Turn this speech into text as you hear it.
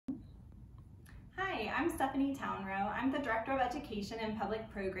Hi, I'm Stephanie Townrow. I'm the Director of Education and Public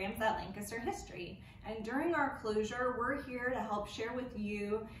Programs at Lancaster History. And during our closure, we're here to help share with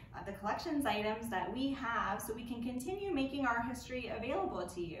you the collections items that we have so we can continue making our history available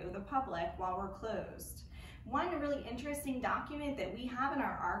to you, the public, while we're closed. One really interesting document that we have in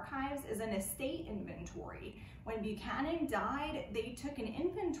our archives is an estate inventory. When Buchanan died, they took an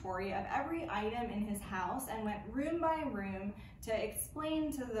inventory of every item in his house and went room by room to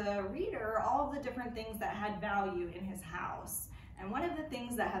explain to the reader all of the different things that had value in his house. And one of the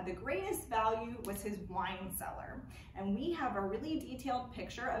things that had the greatest value was his wine cellar. And we have a really detailed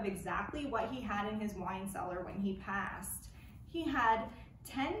picture of exactly what he had in his wine cellar when he passed. He had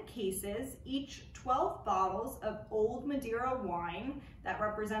 10 cases, each 12 bottles of old Madeira wine that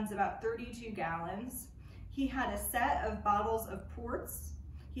represents about 32 gallons. He had a set of bottles of ports.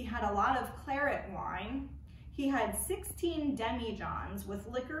 He had a lot of claret wine. He had 16 demijohns with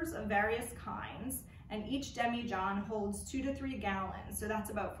liquors of various kinds, and each demijohn holds 2 to 3 gallons, so that's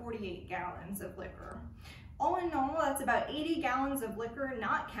about 48 gallons of liquor. All in all, that's about 80 gallons of liquor,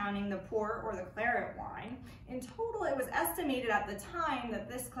 not counting the port or the claret wine. In total, it was estimated at the time that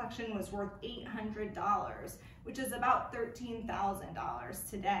this collection was worth $800, which is about $13,000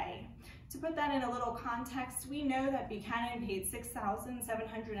 today. To put that in a little context, we know that Buchanan paid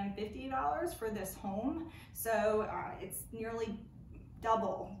 $6,750 for this home, so it's nearly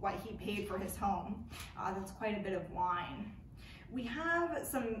double what he paid for his home. That's quite a bit of wine. We have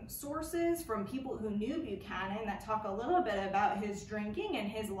some sources from people who knew Buchanan that talk a little bit about his drinking and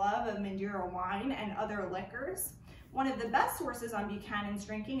his love of Madeira wine and other liquors. One of the best sources on Buchanan's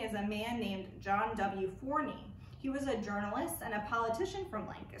drinking is a man named John W. Forney. He was a journalist and a politician from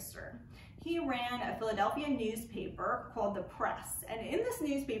Lancaster. He ran a Philadelphia newspaper called The Press, and in this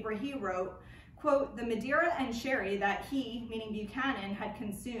newspaper he wrote, quote, "The Madeira and sherry that he," meaning Buchanan, "had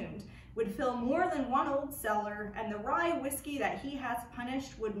consumed would fill more than one old cellar, and the rye whiskey that he has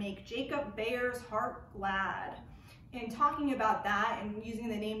punished would make Jacob Bayer's heart glad." In talking about that and using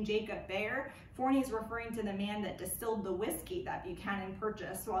the name Jacob Bayer, Forney's referring to the man that distilled the whiskey that Buchanan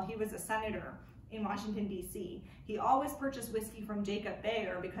purchased while he was a senator in Washington, D.C. He always purchased whiskey from Jacob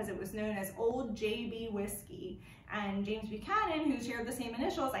Bayer because it was known as Old J.B. whiskey. And James Buchanan, who shared the same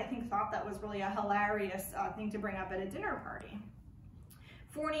initials, I think thought that was really a hilarious thing to bring up at a dinner party.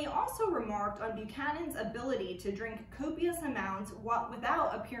 Forney also remarked on Buchanan's ability to drink copious amounts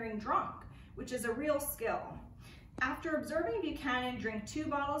without appearing drunk, which is a real skill. After observing Buchanan drink 2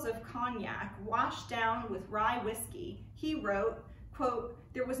 bottles of cognac washed down with rye whiskey, he wrote, quote,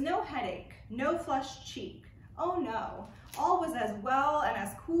 "There was no headache, no flushed cheek. Oh no, all was as well and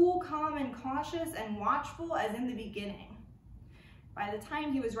as cool, calm, and cautious and watchful as in the beginning." By the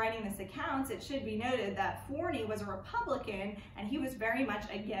time he was writing this account, it should be noted that Forney was a Republican and he was very much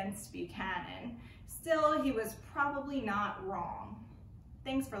against Buchanan. Still, he was probably not wrong.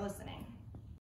 Thanks for listening.